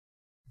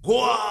Go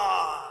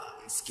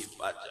on,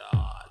 Skipper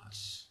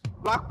George.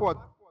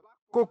 Blackpot,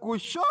 Coco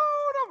show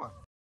them.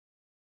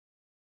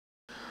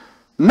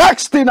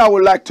 Next thing I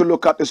would like to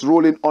look at is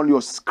rolling on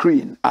your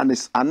screen, and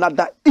it's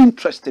another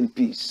interesting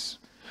piece.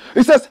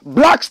 It says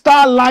Black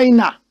Star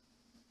Liner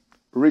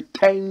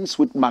returns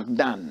with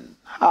McDAN.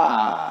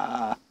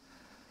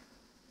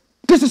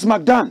 This is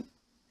McDAN.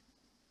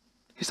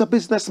 He's a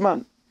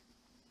businessman.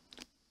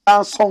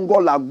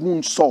 Songo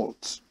Lagoon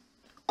salt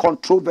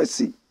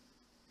controversy.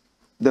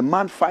 The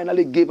man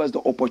finally gave us the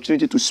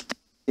opportunity to speak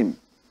to him,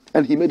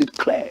 and he made it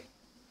clear.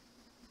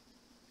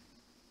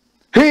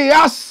 He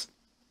has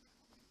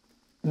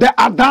the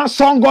Adan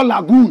Songo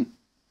Lagoon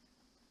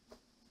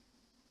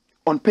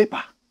on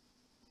paper,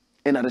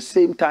 and at the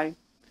same time,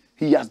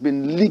 he has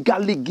been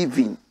legally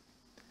given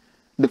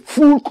the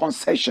full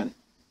concession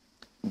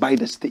by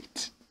the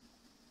state.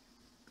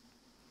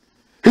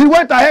 He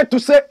went ahead to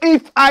say,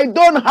 if I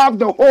don't have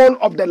the whole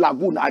of the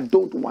lagoon, I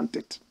don't want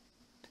it.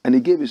 And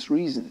he gave his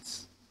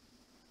reasons.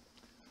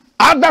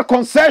 Other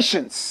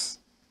concessions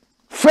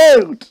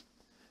failed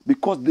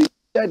because they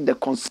shared the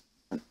concession.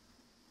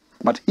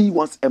 But he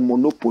wants a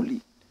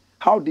monopoly.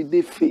 How did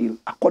they fail?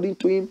 According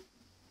to him,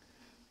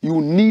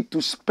 you need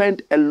to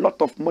spend a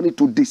lot of money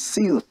to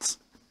desilt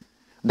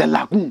the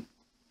lagoon.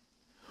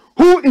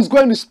 Who is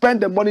going to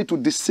spend the money to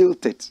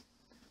desilt it?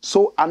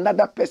 So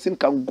another person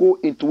can go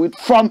into it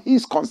from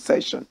his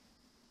concession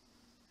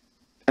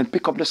and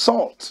pick up the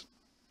salt.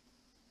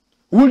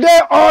 Will they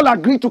all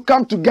agree to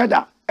come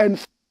together and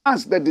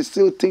finance the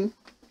desilting?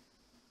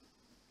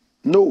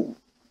 No.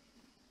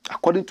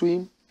 According to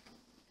him,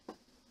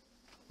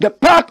 the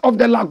part of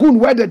the lagoon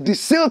where the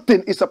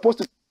desilting is supposed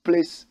to take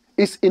place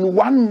is in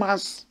one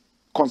man's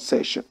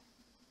concession.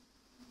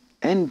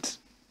 And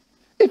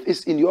if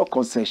it's in your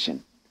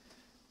concession,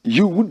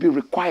 you would be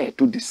required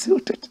to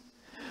desilt it.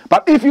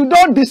 But if you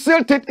don't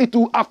desilt it, it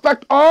will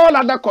affect all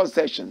other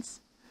concessions.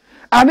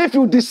 And if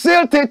you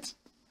desilt it,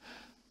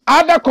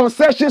 other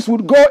concessions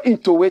would go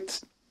into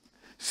it,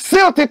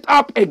 silt it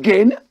up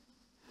again,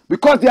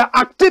 because their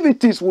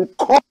activities will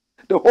cause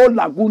the whole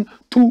lagoon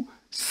to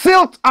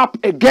silt up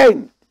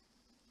again.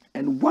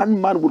 And one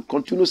man would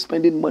continue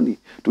spending money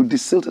to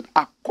desilt it,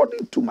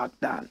 according to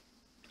McDAN.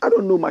 I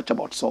don't know much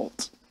about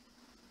salt.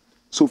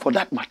 So for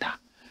that matter,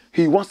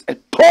 he wants a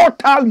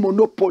total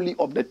monopoly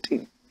of the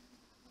thing.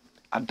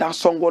 At that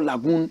Songo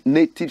Lagoon,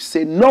 natives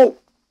say no.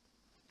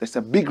 There's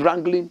a big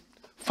wrangling,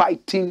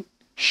 fighting,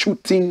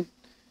 shooting,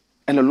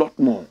 and a lot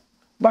more.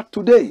 But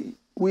today,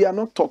 we are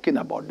not talking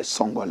about the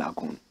Songo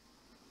Lagoon.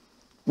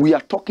 We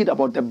are talking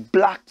about the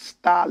Black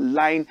Star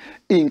Line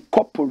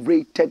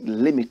Incorporated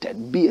Limited,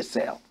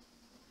 BSL.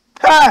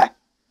 Hey!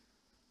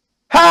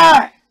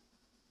 Hey!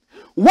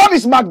 What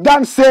is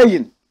McDAN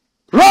saying?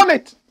 Run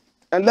it!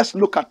 And let's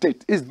look at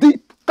it. It's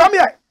deep. Come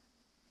here.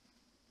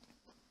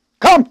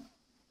 Come.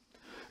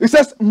 It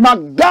says,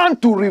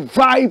 McDAN to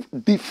revive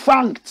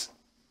defunct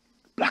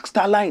Black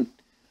Star Line.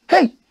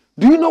 Hey,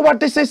 do you know what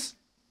this is?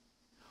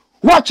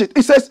 Watch it.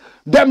 It says,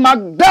 the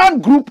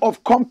McDAN group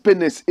of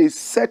companies is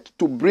set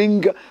to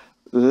bring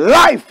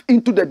life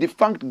into the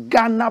defunct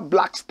Ghana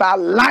Black Star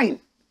Line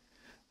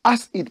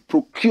as it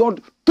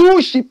procured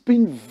 2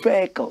 shipping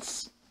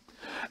vehicles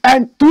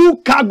and 2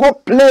 cargo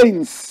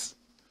planes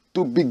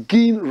to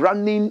begin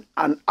running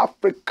an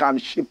African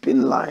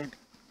shipping line.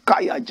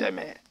 Kaya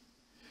Jeme.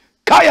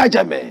 Kaya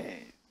Jeme.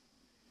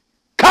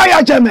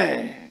 Kaya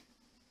Jeme.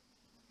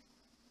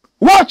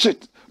 Watch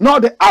it. Now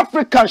the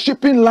African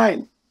shipping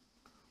line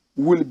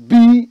will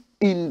be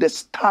in the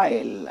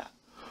style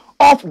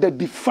of the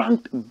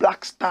defunct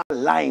Black Star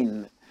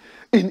Line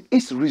in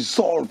its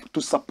resolve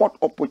to support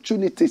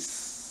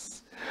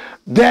opportunities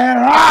there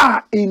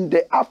are in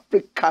the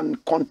African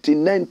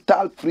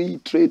Continental Free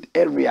Trade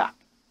Area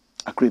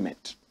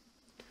Agreement.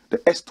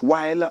 The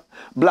erstwhile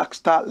Black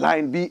Star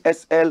Line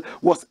BSL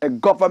was a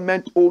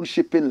government-owned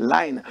shipping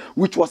line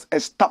which was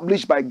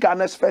established by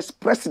Ghana's first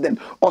president,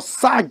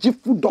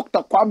 Osagyefo Dr.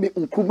 Kwame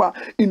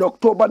Nkrumah, in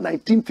October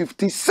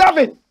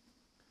 1957.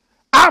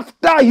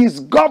 After his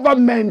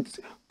government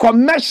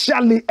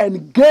commercially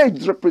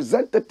engaged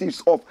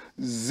representatives of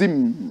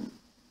ZIM,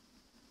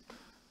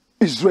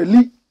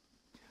 Israeli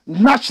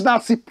National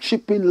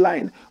Shipping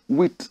Line,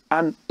 with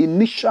an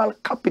initial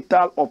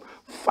capital of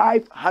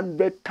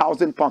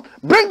 500,000 pounds.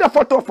 Bring the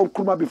photo of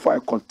Nkrumah before I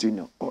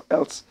continue, or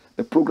else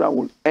the program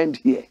will end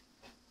here.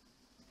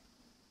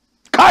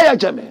 Kaya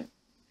Jeme.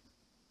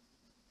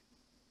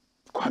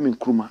 Kwame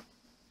Nkrumah.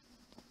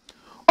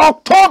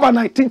 October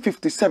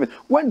 1957.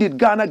 When did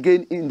Ghana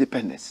gain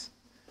independence?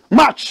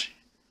 March.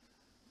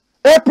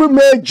 April,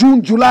 May,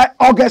 June, July,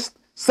 August,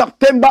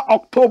 September,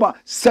 October.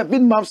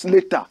 7 months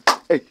later,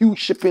 a huge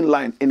shipping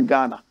line in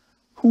Ghana.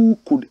 Who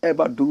could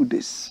ever do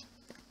this?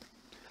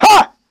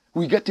 Ha!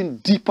 We're getting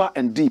deeper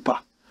and deeper.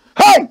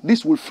 Hey,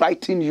 this will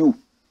frighten you.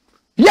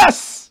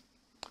 Yes!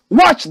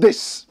 Watch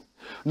this.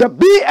 The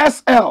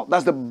BSL,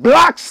 that's the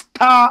Black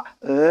Star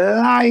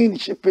Line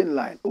shipping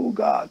line. Oh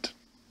God.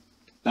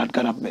 Lord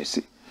God have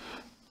mercy.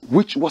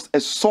 Which was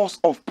a source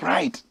of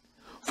pride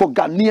for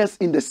Ghanaians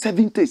in the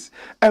 70s,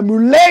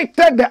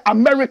 emulated the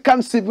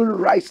American civil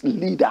rights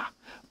leader,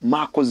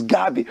 Marcus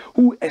Garvey,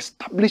 who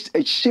established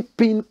a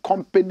shipping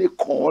company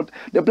called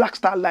the Black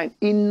Star Line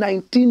in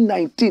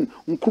 1919.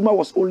 Nkrumah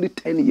was only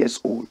 10 years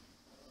old.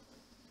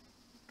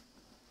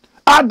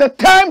 At the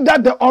time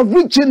that the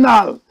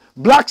original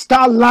Black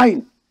Star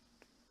Line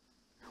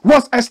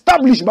was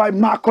established by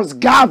Marcus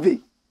Garvey,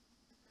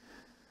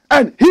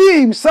 and he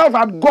himself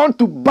had gone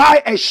to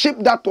buy a ship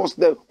that was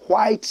the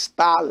White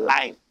Star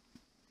Line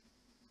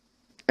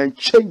and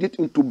changed it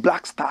into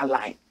Black Star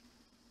Line.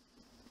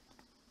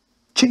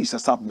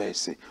 Jesus have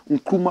mercy.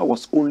 Nkrumah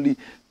was only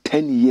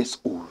 10 years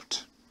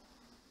old.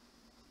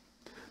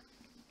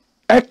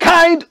 A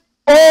kind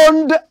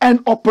owned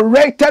and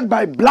operated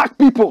by black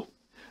people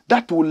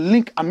that will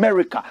link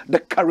America, the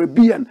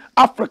Caribbean,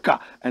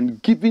 Africa,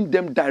 and giving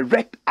them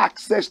direct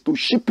access to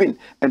shipping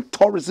and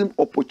tourism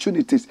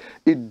opportunities.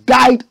 It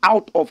died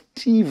out of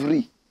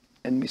thievery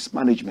and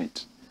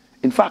mismanagement.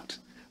 In fact,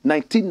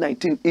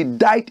 1919, it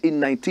died in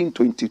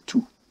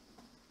 1922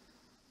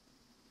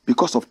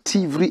 because of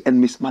thievery and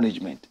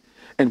mismanagement.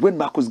 And when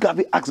Marcus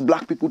Garvey asked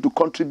black people to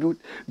contribute,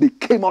 they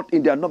came out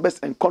in their numbers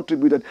and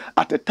contributed.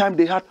 At the time,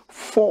 they had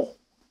 4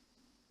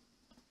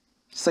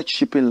 such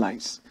shipping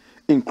lines,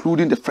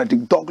 including the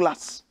Frederick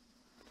Douglass,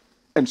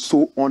 and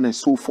so on and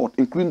so forth,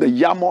 including the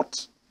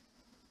Yarmouth.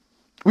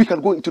 We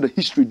can go into the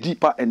history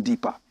deeper and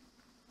deeper.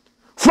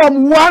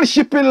 From one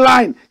shipping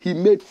line, he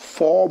made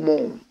 4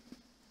 more.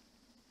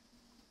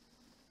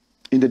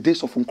 In the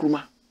days of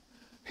Nkrumah,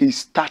 he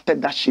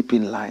started that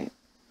shipping line.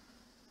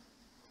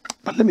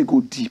 But let me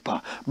go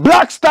deeper.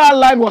 Black Star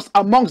Line was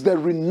amongst the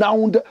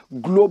renowned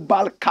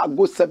global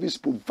cargo service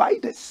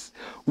providers,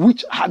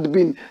 which had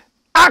been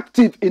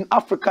active in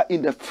Africa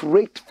in the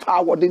freight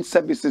forwarding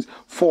services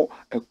for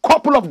a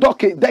couple of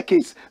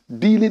decades,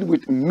 dealing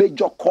with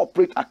major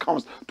corporate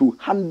accounts to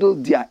handle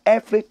their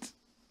air freight,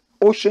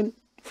 ocean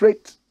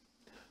freight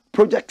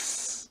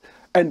projects,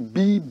 and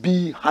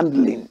BB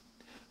handling,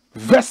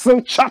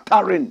 vessel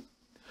chartering,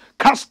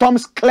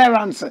 customs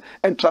clearance,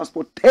 and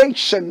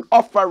transportation,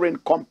 offering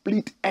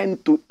complete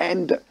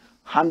end-to-end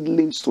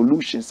handling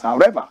solutions.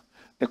 However,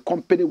 the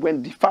company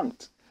went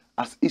defunct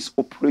as its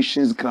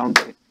operations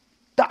grounded.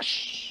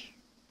 Dash.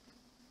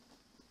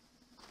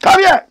 Come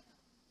here.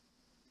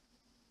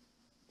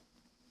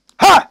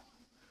 Ha!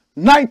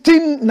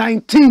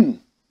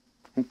 1919.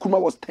 Nkrumah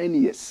was 10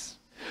 years.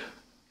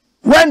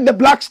 When the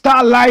Black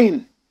Star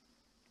Line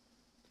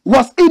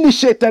was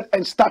initiated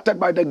and started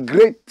by the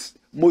great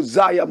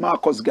Mosiah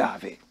Marcus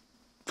Garvey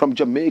from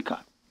Jamaica,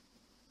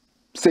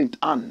 St.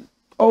 Anne.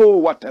 Oh,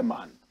 what a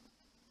man.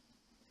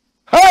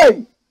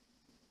 Hey!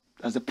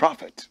 That's the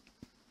prophet.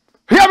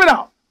 Hear me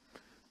now.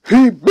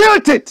 He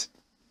built it.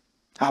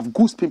 I have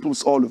goose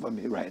pimples all over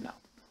me right now.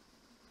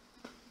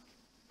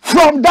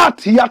 From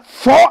that, he had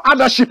 4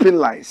 other shipping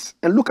lines.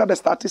 And look at the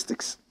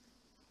statistics.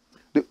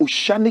 The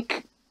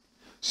Oceanic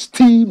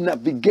Steam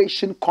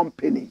Navigation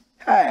Company.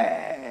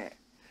 Hey,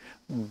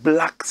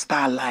 Black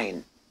Star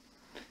Line.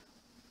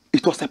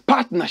 It was a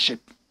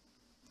partnership.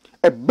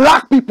 A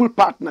black people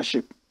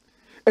partnership.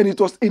 And it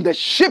was in the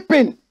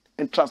shipping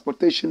and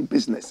transportation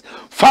business.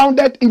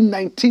 Founded in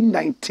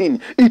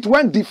 1919. It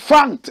went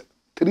defunct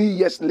 3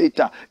 years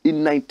later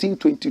in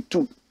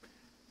 1922.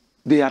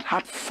 They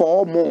had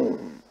 4 more.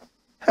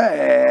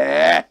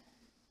 Hey.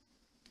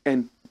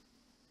 And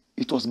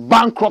it was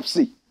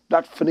bankruptcy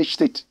that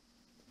finished it.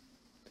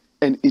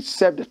 And it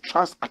served the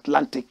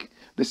transatlantic,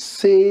 the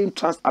same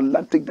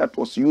transatlantic that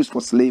was used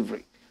for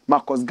slavery.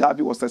 Marcus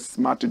Garvey was a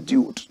smart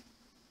dude.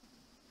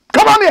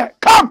 Come on here,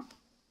 come!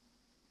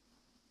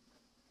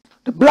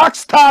 The Black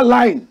Star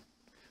Line,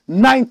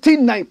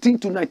 1919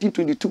 to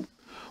 1922,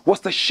 was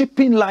the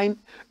shipping line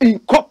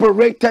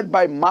incorporated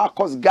by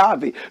Marcus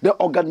Garvey, the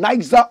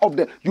organizer of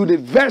the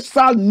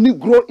Universal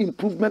Negro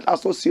Improvement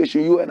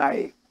Association,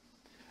 UNIA,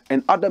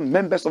 and other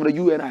members of the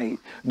UNIA.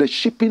 The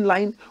shipping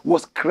line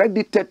was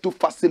credited to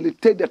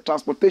facilitate the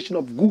transportation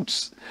of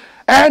goods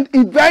and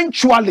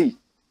eventually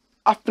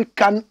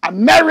African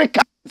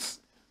Americans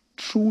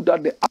through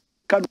the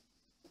African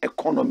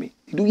economy.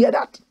 Did you hear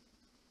that?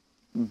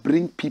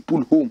 Bring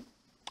people home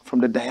from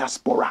the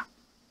diaspora.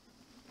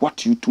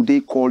 What you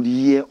today call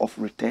year of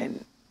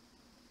return.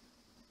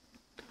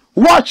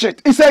 Watch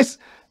it. It says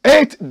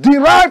it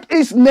derived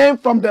its name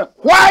from the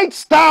White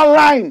Star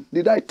Line.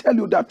 Did I tell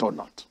you that or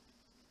not?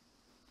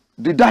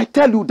 Did I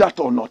tell you that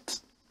or not?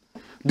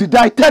 Did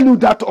I tell you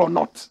that or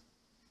not?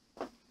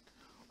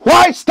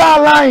 White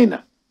Star Line.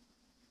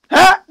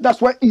 Huh?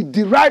 That's where it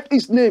derived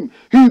its name.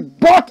 He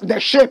bought the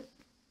ship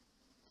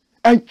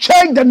and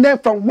changed the name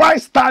from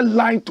White Star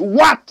Line to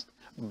what?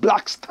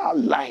 Black Star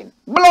Line.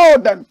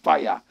 Blood and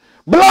fire.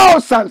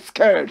 Blows and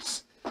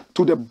skirts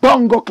to the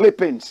bongo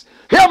clippings.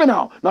 Hear me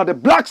now. Now the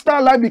Black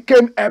Star Line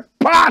became a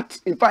part,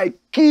 in fact a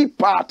key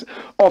part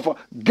of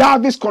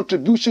Garvey's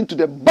contribution to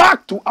the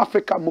Back to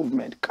Africa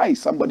movement. Kai,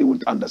 somebody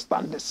would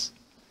understand this.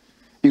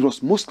 It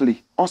was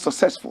mostly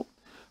unsuccessful,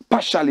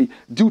 partially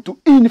due to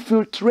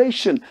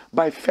infiltration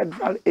by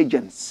federal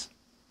agents,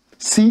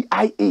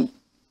 CIA,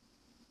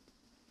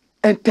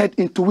 entered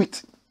into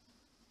it.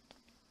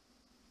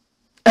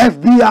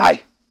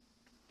 FBI,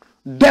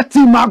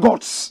 dirty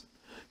maggots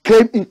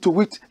came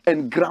into it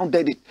and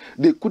grounded it.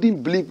 They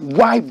couldn't believe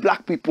why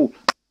black people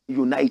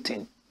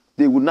uniting.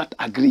 They would not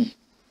agree.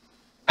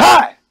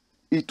 Hey!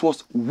 It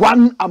was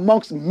one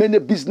amongst many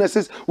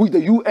businesses which the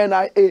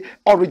UNIA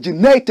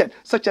originated,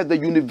 such as the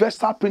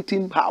Universal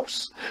Printing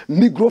House,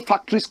 Negro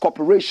Factories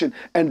Corporation,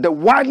 and the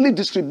widely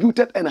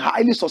distributed and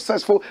highly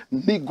successful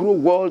Negro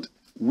World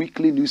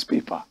Weekly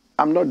newspaper.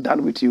 I'm not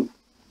done with you.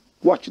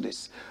 Watch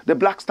this. The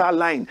Black Star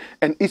Line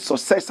and its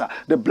successor,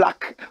 the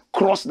Blakk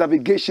Cross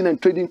Navigation and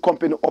Trading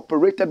Company,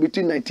 operated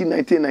between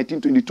 1990 and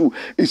 1922.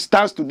 It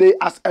stands today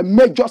as a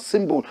major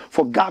symbol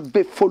for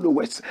Garvey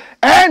followers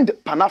and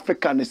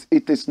Pan-Africanists.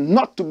 It is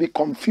not to be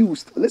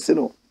confused. Listen,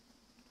 oh.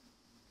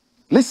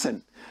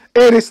 Listen.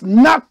 It is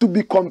not to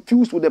be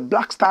confused with the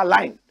Black Star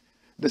Line,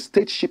 the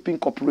State Shipping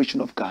Corporation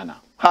of Ghana.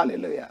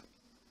 Hallelujah.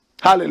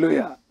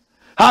 Hallelujah.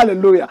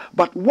 Hallelujah.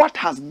 But what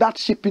has that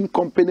shipping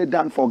company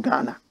done for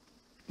Ghana?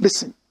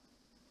 Listen,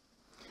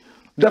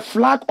 the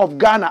flag of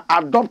Ghana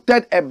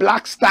adopted a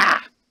black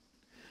star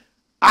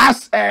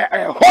as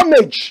a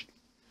homage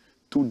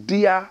to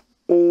their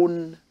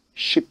own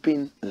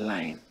shipping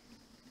line.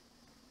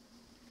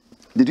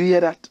 Did you hear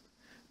that?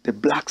 The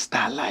Black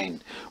Star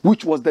Line,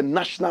 which was the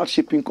National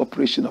Shipping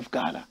Corporation of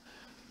Ghana.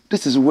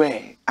 This is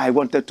where I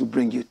wanted to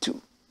bring you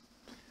to.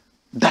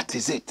 That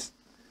is it.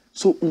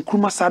 So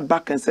Nkrumah sat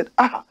back and said,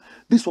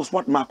 this was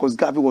what Marcus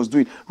Garvey was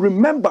doing.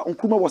 Remember,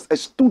 Nkrumah was a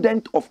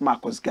student of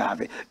Marcus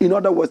Garvey. In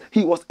other words,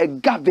 he was a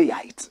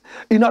Garveyite.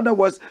 In other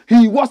words,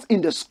 he was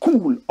in the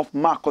school of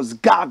Marcus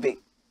Garvey.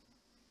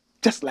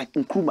 Just like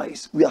Nkrumah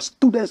is. We are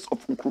students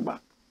of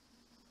Nkrumah.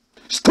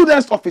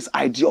 Students of his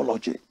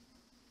ideology.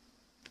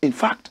 In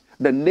fact,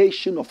 the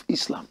Nation of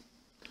Islam,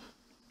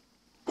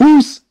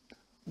 whose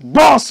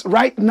boss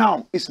right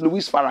now is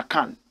Louis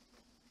Farrakhan,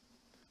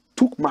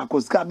 took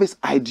Marcus Garvey's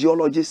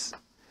ideologies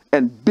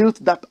and built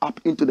that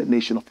up into the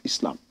Nation of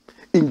Islam,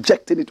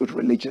 injected it with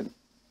religion.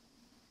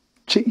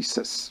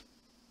 Jesus.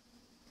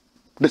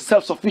 The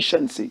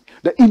self-sufficiency,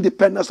 the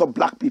independence of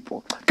black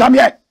people. Come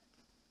here.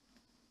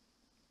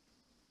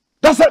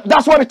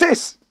 That's what it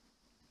is.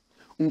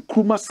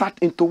 Nkrumah sat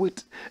into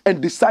it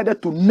and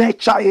decided to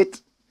nurture it,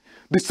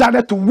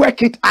 decided to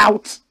work it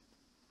out,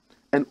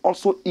 and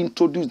also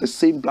introduce the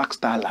same Black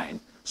Star Line.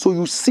 So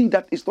you see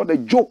that it's not a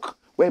joke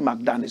where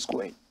McDAN is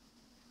going.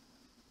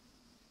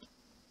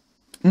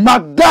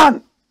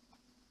 McDAN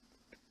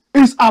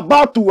is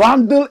about to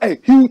handle a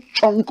huge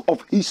chunk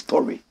of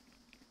history.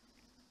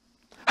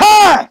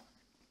 Hey!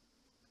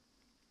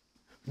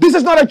 This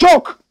is not a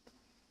joke.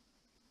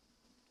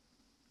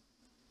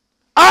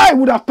 I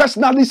would have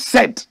personally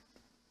said,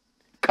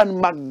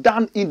 can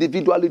McDAN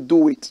individually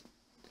do it?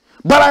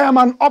 But I am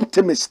an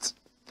optimist.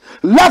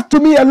 Left to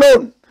me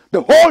alone,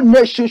 the whole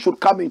nation should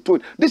come into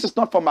it. This is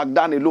not for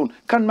McDAN alone.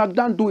 Can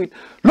McDAN do it?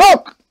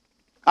 Look,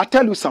 I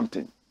tell you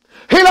something.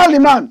 Hilal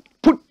Liman,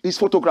 put his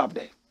photograph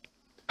there.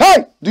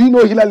 Hey, do you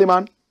know Hilal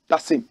Liman?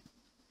 That's him.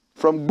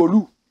 From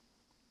Bolu.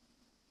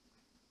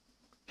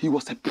 He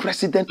was a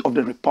president of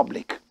the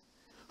Republic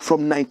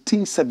from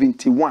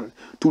 1971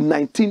 to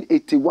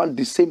 1981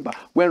 December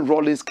when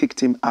Rawlings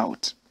kicked him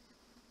out.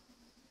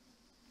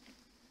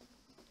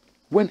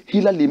 When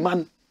Hilal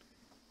Liman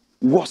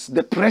was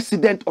the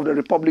president of the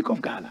Republic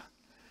of Ghana,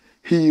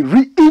 he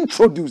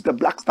reintroduced the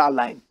Black Star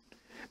Line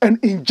and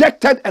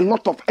injected a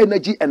lot of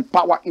energy and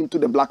power into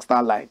the Black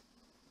Star Line.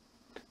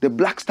 The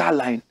Black Star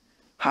Line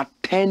had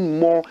 10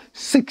 more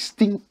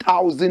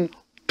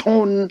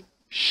 16,000-ton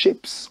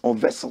ships or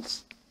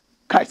vessels.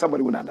 Kai,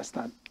 somebody would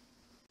understand.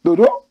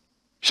 Dodo,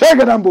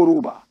 Shegadam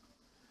Boruba.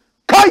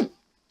 Kai,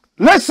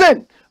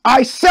 listen,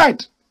 I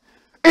said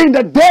in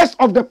the days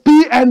of the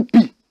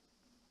PNP,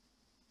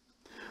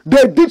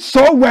 they did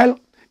so well,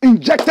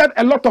 injected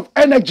a lot of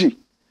energy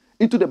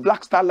into the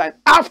Black Star Line.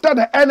 After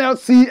the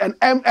NLC and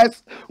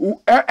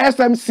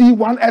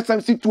SMC1,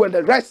 SMC2 and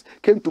the rest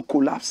came to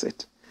collapse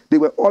it. They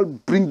were all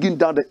bringing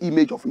down the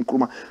image of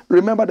Nkrumah.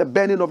 Remember the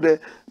burning of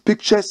the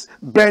pictures,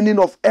 burning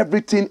of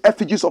everything,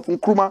 effigies of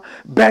Nkrumah,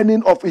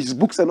 burning of his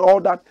books and all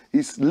that.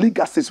 His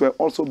legacies were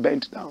also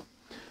burnt down.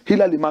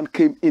 Hilal Liman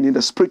came in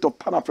the spirit of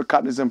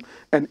Pan-Africanism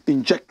and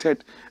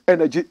injected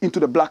energy into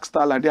the Black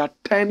Star Line. There are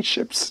 10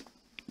 ships.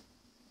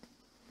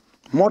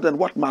 More than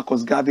what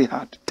Marcus Garvey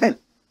had. 10.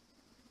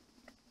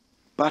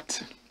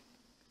 But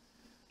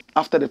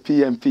after the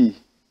PMP,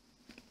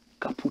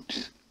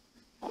 kaput.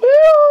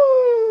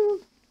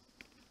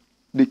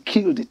 They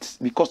killed it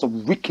because of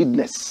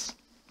wickedness.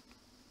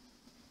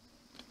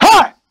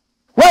 Hi!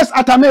 Where's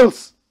Atta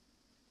Mills?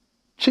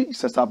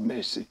 Jesus have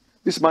mercy.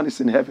 This man is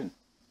in heaven.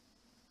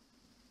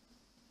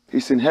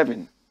 He's in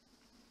heaven.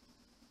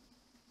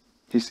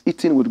 He's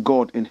eating with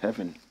God in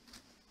heaven.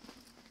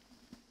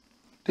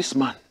 This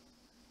man,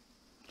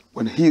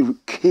 when he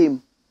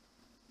came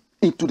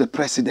into the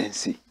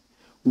presidency,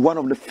 one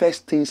of the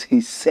first things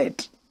he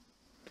said,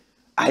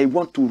 I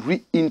want to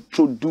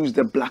reintroduce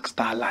the Black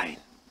Star Line.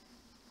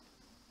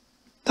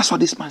 That's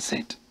what this man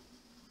said.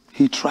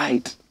 He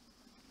tried.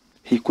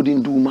 he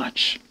couldn't do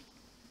much.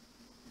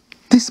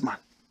 This man,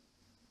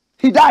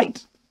 he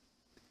died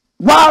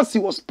whilst he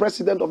was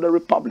president of the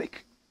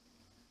republic.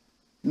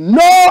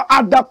 No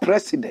other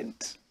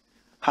president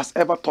has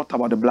ever thought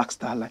about the Black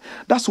Star Line.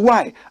 That's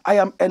why I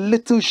am a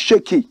little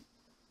shaky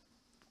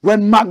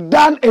when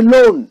McDAN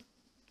alone,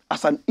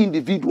 as an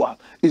individual,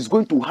 is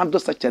going to handle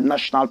such a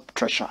national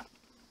treasure.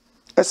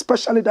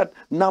 Especially that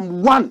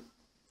 #1.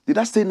 Did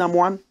I say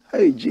 #1?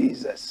 Hey,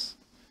 Jesus.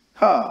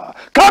 Come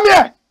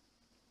here.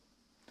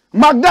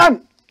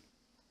 McDAN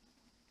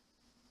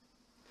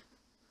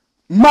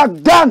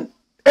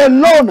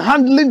alone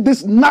handling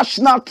this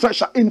national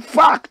treasure. In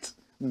fact,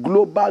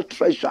 global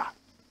treasure.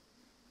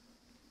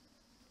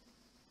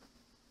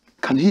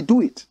 Can he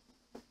do it?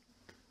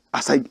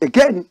 I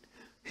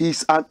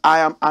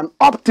am an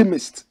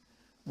optimist,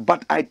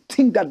 but I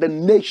think that the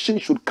nation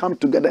should come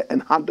together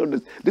and handle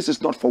this. This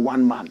is not for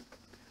one man.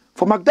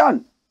 For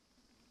McDAN,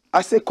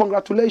 I say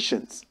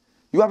congratulations.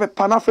 You have a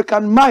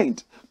Pan-African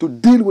mind to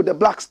deal with the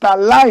Black Star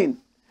Line.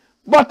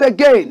 But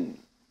again,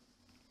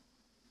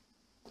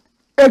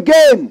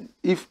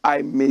 if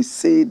I may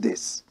say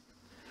this,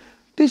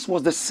 this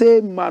was the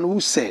same man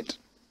who said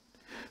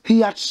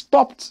he had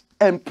stopped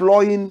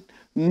employing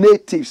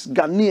natives,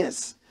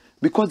 Ghanaians,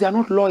 because they are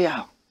not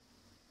loyal.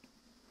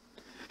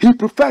 He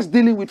prefers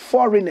dealing with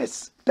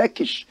foreigners,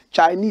 Turkish,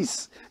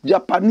 Chinese,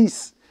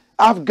 Japanese,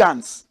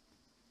 Afghans.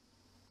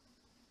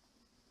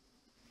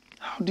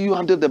 How do you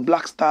handle the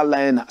Black Star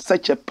Line,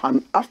 such a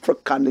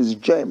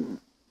Pan-Africanist gem,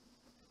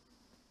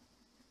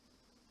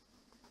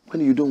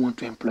 when you don't want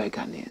to employ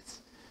Ghanaians?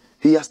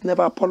 He has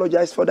never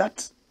apologized for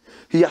that.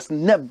 He has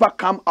never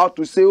come out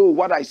to say, oh,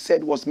 what I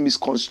said was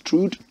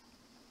misconstrued.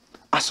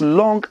 As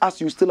long as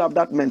you still have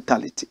that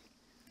mentality,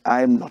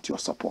 I am not your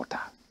supporter.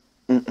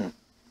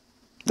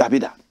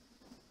 Davida.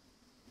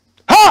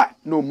 Ha!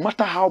 No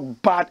matter how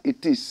bad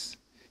it is,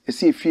 you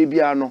see,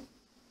 Fabiano,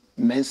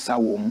 Mensa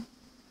Wom,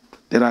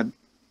 there are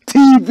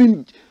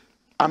thieving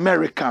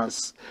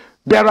Americans,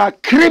 there are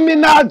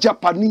criminal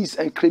Japanese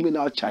and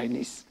criminal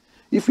Chinese.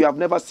 If you have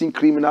never seen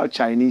criminal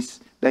Chinese,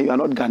 then you are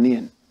not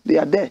Ghanaian. They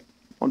are there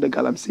on the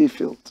Galamsey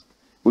field.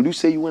 Will you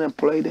say you won't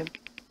employ them?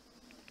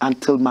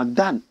 Until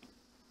McDAN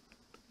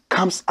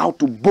comes out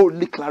to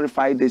boldly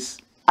clarify this,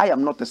 I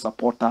am not a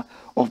supporter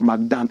of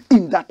McDAN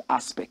in that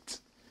aspect.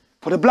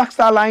 For the Black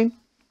Star Line,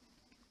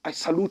 I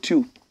salute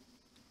you.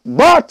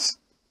 But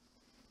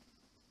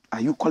are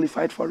you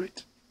qualified for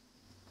it?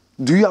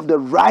 Do you have the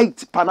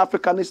right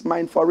Pan-Africanist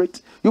mind for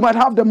it? You might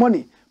have the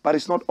money, but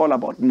it's not all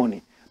about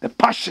money. The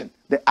passion,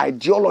 the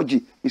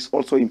ideology is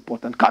also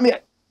important. Come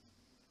here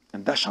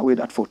and dash away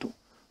that photo.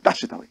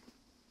 Dash it away.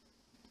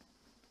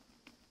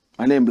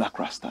 My name is Blakk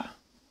Rasta.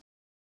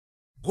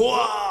 Go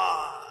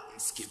on,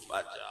 skip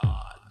a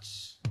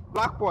judge.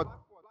 Blackpot,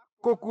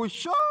 Coco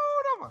Show.